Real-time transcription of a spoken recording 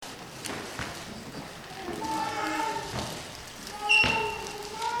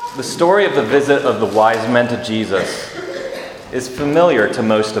The story of the visit of the wise men to Jesus is familiar to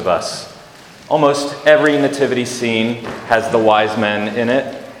most of us. Almost every nativity scene has the wise men in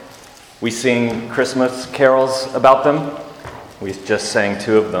it. We sing Christmas carols about them. We just sang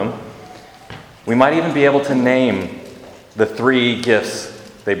 2 of them. We might even be able to name the 3 gifts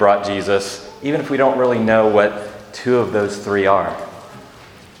they brought Jesus, even if we don't really know what 2 of those 3 are.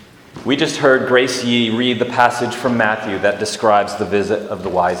 We just heard Grace Yee read the passage from Matthew that describes the visit of the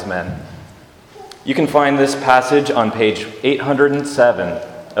wise men. You can find this passage on page 807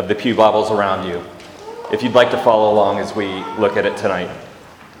 of the Pew Bibles around you, if you'd like to follow along as we look at it tonight.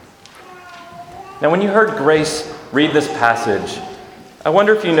 Now, when you heard Grace read this passage, I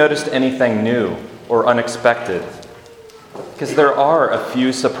wonder if you noticed anything new or unexpected, because there are a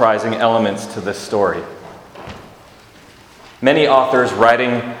few surprising elements to this story. Many authors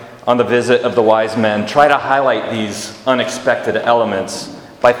writing on the visit of the wise men try to highlight these unexpected elements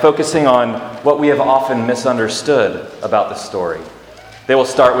by focusing on what we have often misunderstood about the story. They will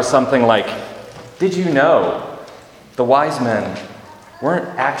start with something like, "Did you know the wise men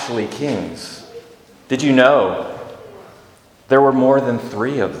weren't actually kings? Did you know there were more than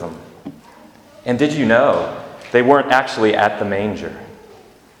 3 of them? And did you know they weren't actually at the manger?"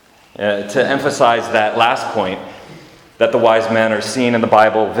 To emphasize that last point, that the wise men are seen in the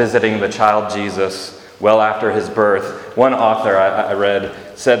Bible visiting the child Jesus well after his birth. One author I read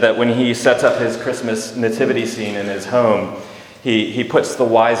said that when he sets up his Christmas nativity scene in his home, he puts the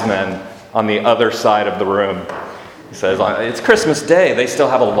wise men on the other side of the room. He says, it's Christmas Day. They still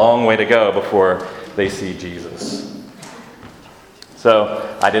have a long way to go before they see Jesus. So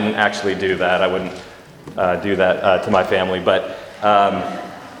I didn't actually do that. I wouldn't do that to my family, but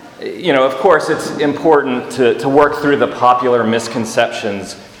of course, it's important to work through the popular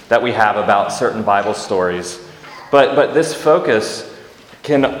misconceptions that we have about certain Bible stories. But this focus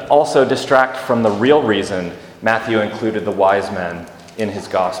can also distract from the real reason Matthew included the wise men in his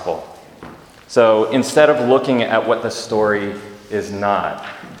gospel. So instead of looking at what the story is not,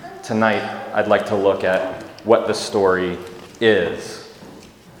 tonight I'd like to look at what the story is.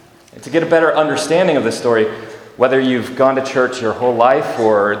 And to get a better understanding of the story, whether you've gone to church your whole life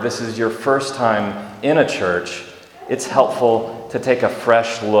or this is your first time in a church, it's helpful to take a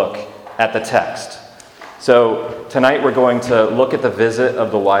fresh look at the text. So tonight we're going to look at the visit of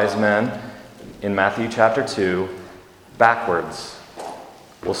the wise men in Matthew chapter 2 backwards.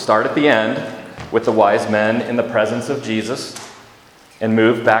 We'll start at the end with the wise men in the presence of Jesus and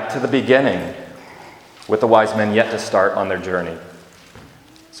move back to the beginning with the wise men yet to start on their journey.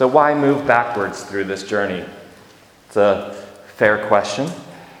 So why move backwards through this journey? It's a fair question.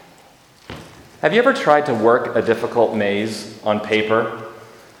 Have you ever tried to work a difficult maze on paper?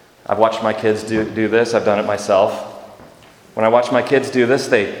 I've watched my kids do this. I've done it myself. When I watch my kids do this,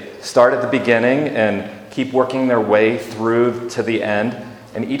 they start at the beginning and keep working their way through to the end.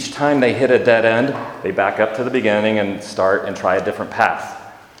 And each time they hit a dead end, they back up to the beginning and start and try a different path.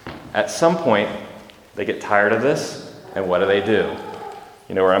 At some point, they get tired of this, and what do?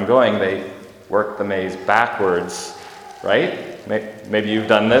 You know where I'm going. They work the maze backwards, right? Maybe you've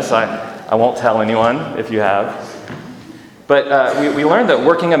done this. I won't tell anyone if you have. But we learned that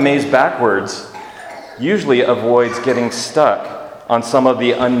working a maze backwards usually avoids getting stuck on some of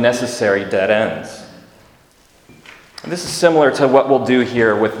the unnecessary dead ends. And this is similar to what we'll do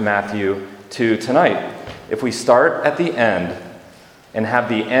here with Matthew 2 tonight. If we start at the end and have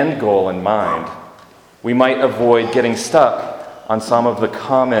the end goal in mind, we might avoid getting stuck on some of the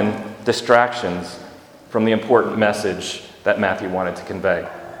common distractions from the important message that Matthew wanted to convey.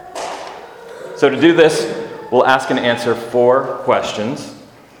 So to do this, we'll ask and answer 4 questions,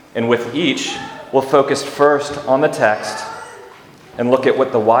 and with each, we'll focus first on the text and look at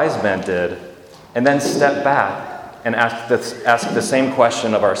what the wise men did, and then step back and ask the same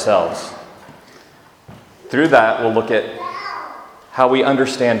question of ourselves. Through that, we'll look at how we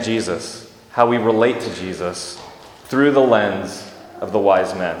understand Jesus, how we relate to Jesus through the lens of the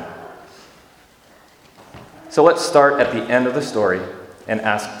wise men. So let's start at the end of the story and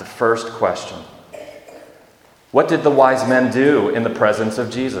ask the first question. What did the wise men do in the presence of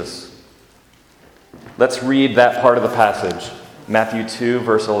Jesus? Let's read that part of the passage, Matthew 2,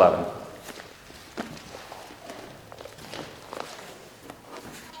 verse 11.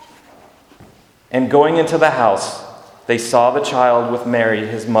 And going into the house, they saw the child with Mary,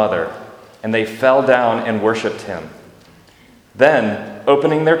 his mother, and they fell down and worshipped him. Then,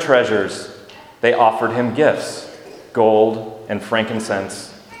 opening their treasures, they offered him gifts, gold and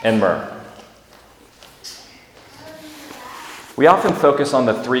frankincense and myrrh. We often focus on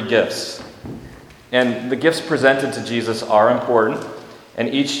the 3 gifts, and the gifts presented to Jesus are important,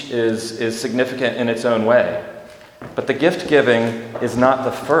 and each is significant in its own way. But the gift giving is not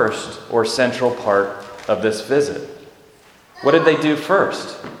the first or central part of this visit. What did they do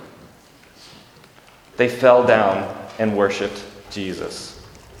first? They fell down and worshiped Jesus.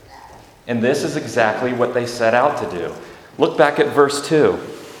 And this is exactly what they set out to do. Look back at verse 2.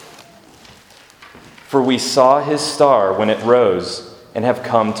 For we saw his star when it rose and have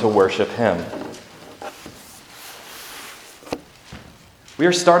come to worship him. We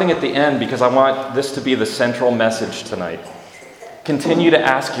are starting at the end because I want this to be the central message tonight. Continue to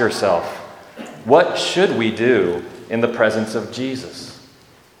ask yourself, what should we do in the presence of Jesus?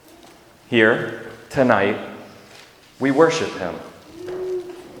 Here, tonight, we worship him.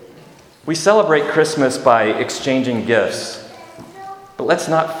 We celebrate Christmas by exchanging gifts, but let's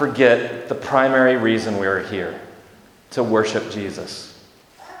not forget the primary reason we are here, to worship Jesus.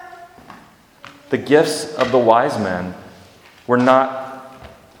 The gifts of the wise men were not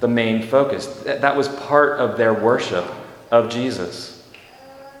the main focus. That was part of their worship of Jesus.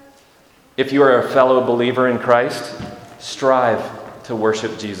 If you are a fellow believer in Christ, strive to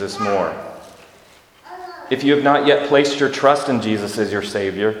worship Jesus more. If you have not yet placed your trust in Jesus as your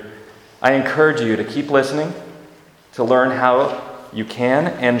Savior, I encourage you to keep listening, to learn how you can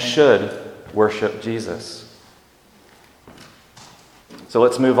and should worship Jesus. So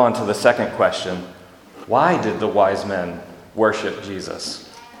let's move on to the second question. Why did the wise men worship Jesus?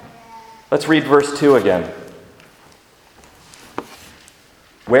 Let's read verse 2 again.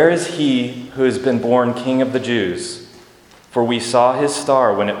 Where is he who has been born King of the Jews? For we saw his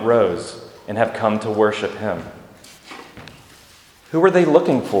star when it rose and have come to worship him. Who were they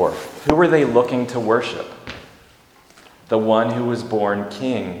looking for? Who were they looking to worship? The one who was born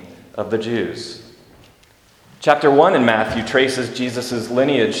King of the Jews. Chapter 1 in Matthew traces Jesus'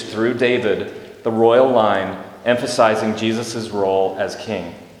 lineage through David, the royal line, emphasizing Jesus' role as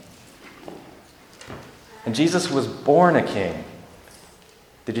king. And Jesus was born a king.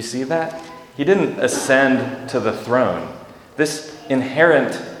 Did you see that? He didn't ascend to the throne. This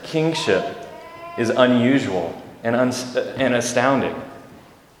inherent kingship is unusual and astounding.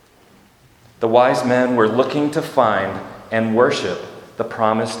 The wise men were looking to find and worship the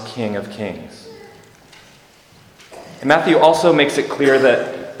promised King of Kings. And Matthew also makes it clear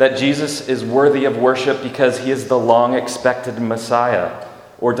that Jesus is worthy of worship because he is the long-expected Messiah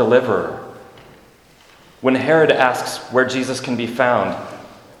or deliverer. When Herod asks where Jesus can be found,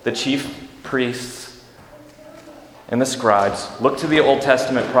 the chief priests and the scribes look to the Old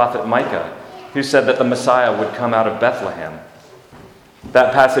Testament prophet Micah, who said that the Messiah would come out of Bethlehem.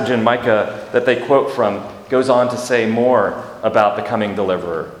 That passage in Micah that they quote from goes on to say more about the coming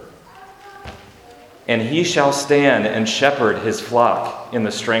deliverer. And he shall stand and shepherd his flock in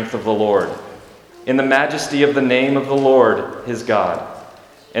the strength of the Lord, in the majesty of the name of the Lord his God.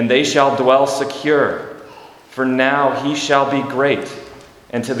 And they shall dwell secure, for now he shall be great,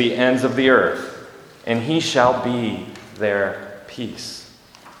 and to the ends of the earth, and he shall be their peace.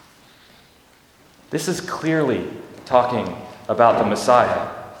 This is clearly talking about the Messiah,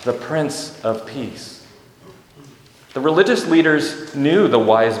 the Prince of Peace. The religious leaders knew the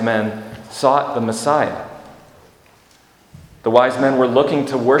wise men sought the Messiah. The wise men were looking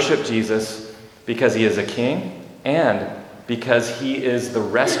to worship Jesus because he is a king and because he is the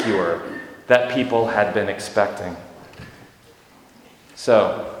rescuer that people had been expecting.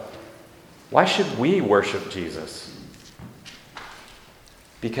 So, why should we worship Jesus?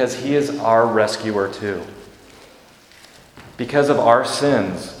 Because he is our rescuer too. Because of our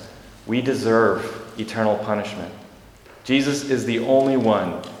sins, we deserve eternal punishment. Jesus is the only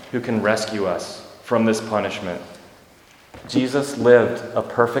one who can rescue us from this punishment. Jesus lived a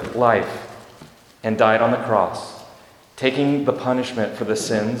perfect life and died on the cross, taking the punishment for the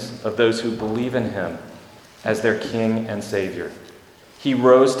sins of those who believe in him as their King and Savior. He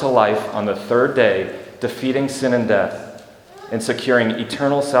rose to life on the third day, defeating sin and death, and securing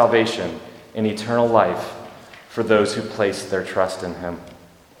eternal salvation and eternal life for those who place their trust in him.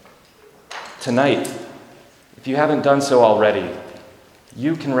 Tonight, if you haven't done so already,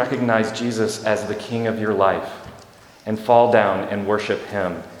 you can recognize Jesus as the King of your life and fall down and worship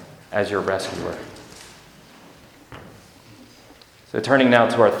him as your rescuer. So turning now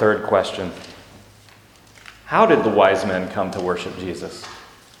to our third question. How did the wise men come to worship Jesus?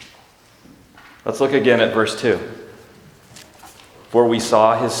 Let's look again at verse 2. For we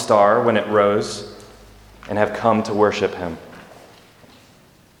saw his star when it rose and have come to worship him.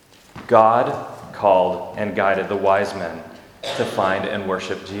 God called and guided the wise men to find and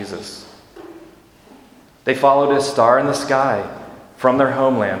worship Jesus. They followed a star in the sky from their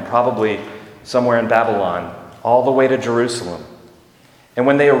homeland, probably somewhere in Babylon, all the way to Jerusalem. And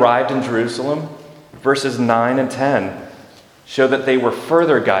when they arrived in Jerusalem, verses 9 and 10 show that they were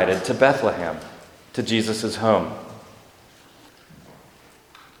further guided to Bethlehem, to Jesus' home.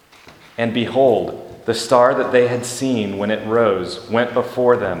 And behold, the star that they had seen when it rose went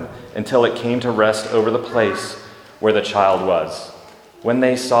before them until it came to rest over the place where the child was. When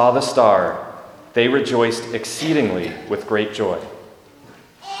they saw the star, they rejoiced exceedingly with great joy.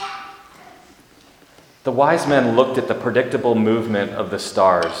 The wise men looked at the predictable movement of the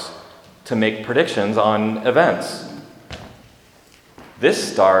stars to make predictions on events.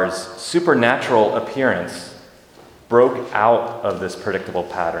 This star's supernatural appearance broke out of this predictable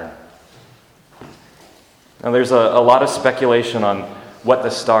pattern. Now, there's a lot of speculation on what the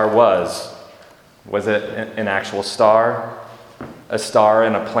star was. Was it an actual star? A star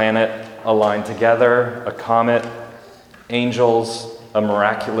and a planet aligned together? A comet? Angels? A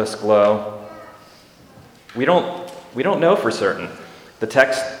miraculous glow? We don't know for certain. The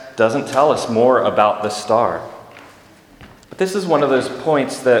text doesn't tell us more about the star. But this is one of those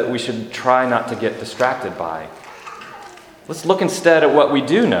points that we should try not to get distracted by. Let's look instead at what we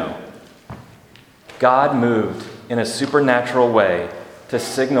do know. God moved in a supernatural way to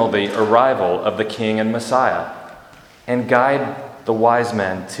signal the arrival of the King and Messiah and guide the wise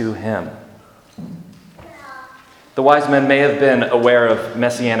men to him. The wise men may have been aware of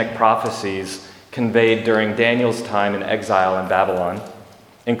messianic prophecies conveyed during Daniel's time in exile in Babylon,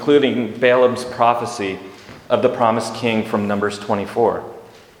 including Balaam's prophecy of the promised king from Numbers 24.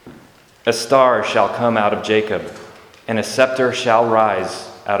 A star shall come out of Jacob, and a scepter shall rise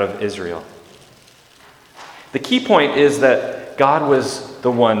out of Israel. The key point is that God was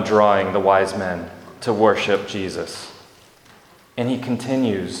the one drawing the wise men to worship Jesus, and he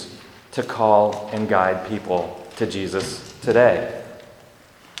continues to call and guide people to Jesus today.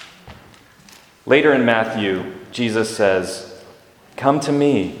 Later in Matthew, Jesus says, "Come to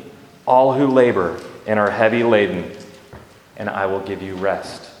me, all who labor and are heavy laden, and I will give you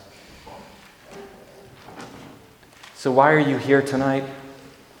rest." So why are you here tonight?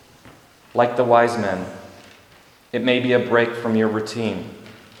 Like the wise men, it may be a break from your routine.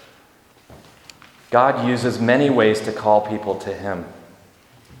 God uses many ways to call people to him.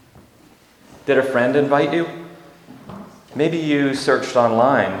 Did a friend invite you? Maybe you searched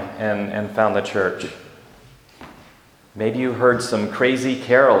online and found the church. Maybe you heard some crazy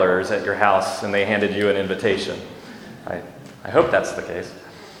carolers at your house and they handed you an invitation. I hope that's the case.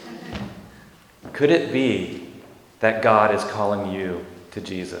 Could it be that God is calling you to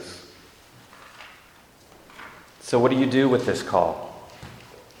Jesus? So what do you do with this call?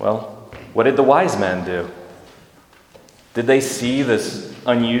 Well, what did the wise men do? Did they see this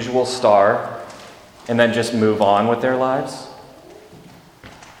unusual star and then just move on with their lives?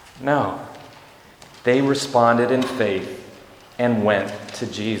 No. They responded in faith and went to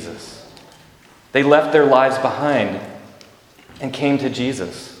Jesus. They left their lives behind and came to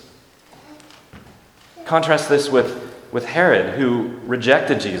Jesus. Contrast this with Herod, who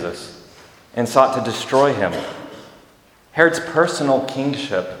rejected Jesus and sought to destroy him. Herod's personal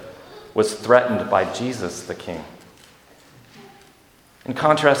kingship was threatened by Jesus the king. And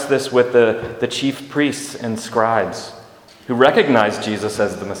contrast this with the chief priests and scribes who recognized Jesus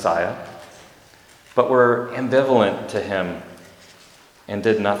as the Messiah, but were ambivalent to him and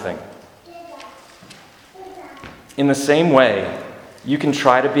did nothing. In the same way, you can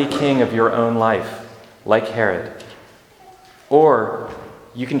try to be king of your own life, like Herod, or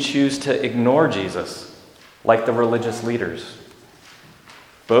you can choose to ignore Jesus, like the religious leaders.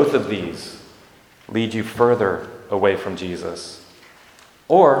 Both of these lead you further away from Jesus.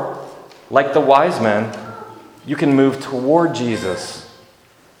 Or, like the wise men, you can move toward Jesus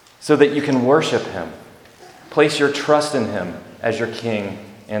so that you can worship him. Place your trust in him as your King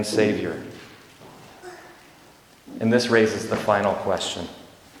and Savior. And this raises the final question.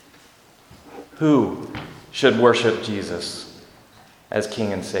 Who should worship Jesus as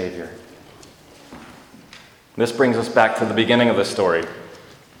King and Savior? This brings us back to the beginning of the story,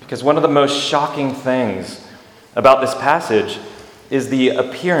 because one of the most shocking things about this passage is the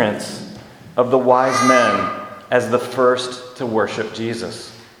appearance of the wise men as the first to worship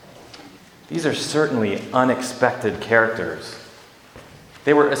Jesus. These are certainly unexpected characters.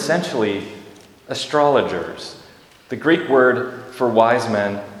 They were essentially astrologers. The Greek word for wise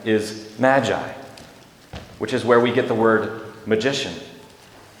men is magi, which is where we get the word magician.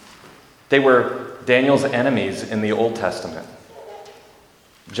 They were Daniel's enemies in the Old Testament.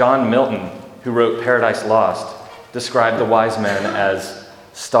 John Milton, who wrote Paradise Lost, described the wise men as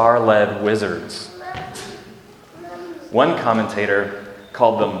star-led wizards. One commentator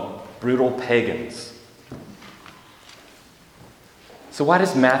called them brutal pagans. So So why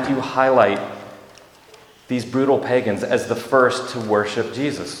does Matthew highlight these brutal pagans as the first to worship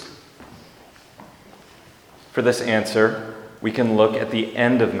Jesus? For this answer, we can look at the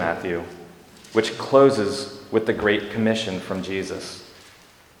end of Matthew, which closes with the Great Commission from Jesus.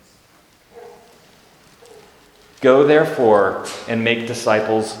 Go, therefore, and make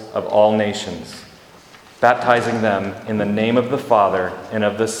disciples of all nations, baptizing them in the name of the Father and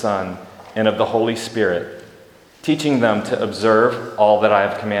of the Son and of the Holy Spirit, teaching them to observe all that I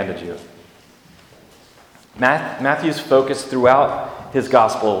have commanded you. Matthew's focus throughout his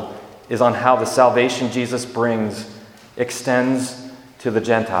gospel is on how the salvation Jesus brings extends to the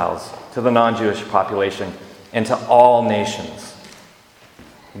Gentiles, to the non-Jewish population, and to all nations.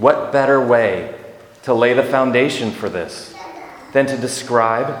 What better way to lay the foundation for this than to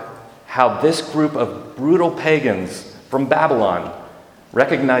describe how this group of brutal pagans from Babylon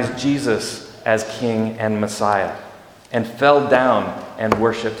recognized Jesus as King and Messiah and fell down and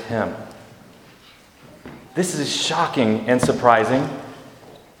worshiped him. This is shocking and surprising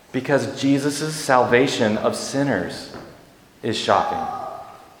because Jesus' salvation of sinners is shocking.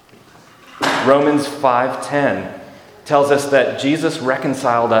 Romans 5:10 tells us that Jesus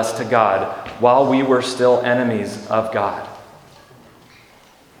reconciled us to God while we were still enemies of God.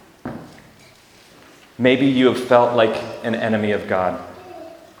 Maybe you have felt like an enemy of God,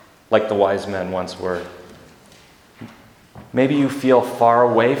 like the wise men once were. Maybe you feel far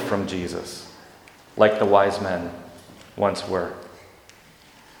away from Jesus, like the wise men once were.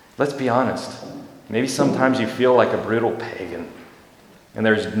 Let's be honest. Maybe sometimes you feel like a brutal pagan, and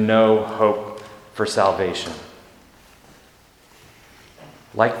there's no hope for salvation.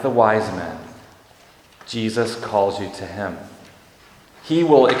 Like the wise men, Jesus calls you to him. He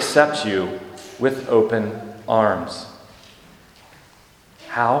will accept you with open arms.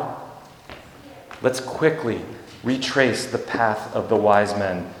 How? Let's quickly retrace the path of the wise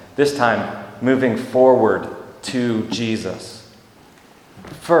men, this time moving forward to Jesus.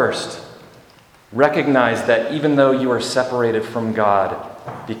 First, recognize that even though you are separated from God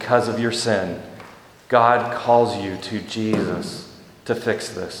because of your sin, God calls you to Jesus to fix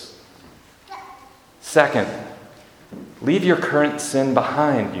this. Second, leave your current sin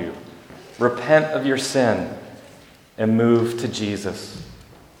behind you. Repent of your sin and move to Jesus.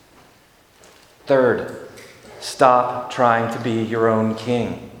 Third, stop trying to be your own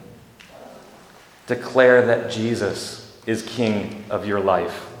king. Declare that Jesus is king of your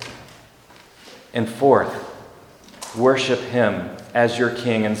life. And fourth, worship him as your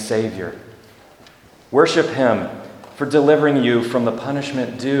king and savior. Worship him for delivering you from the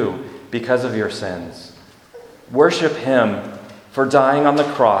punishment due because of your sins. Worship him for dying on the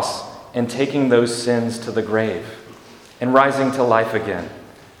cross and taking those sins to the grave and rising to life again,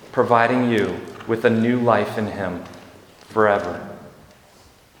 providing you with a new life in him forever.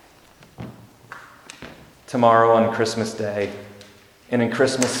 Tomorrow on Christmas Day and in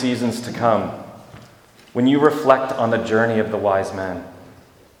Christmas seasons to come, when you reflect on the journey of the wise men,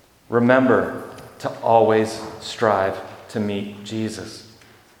 remember to always strive to meet Jesus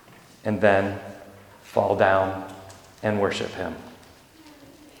and then fall down and worship him.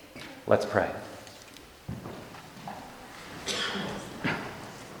 Let's pray.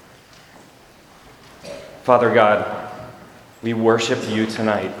 Father God, we worship you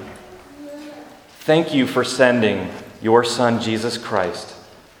tonight. Thank you for sending your Son, Jesus Christ,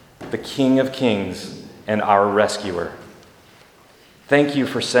 the King of Kings and our rescuer. Thank you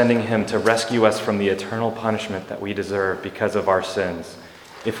for sending him to rescue us from the eternal punishment that we deserve because of our sins,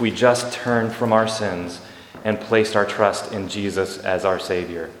 if we just turn from our sins and placed our trust in Jesus as our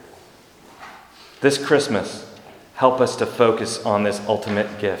Savior. This Christmas, help us to focus on this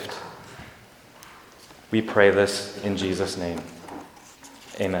ultimate gift. We pray this in Jesus' name.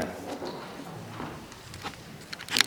 Amen.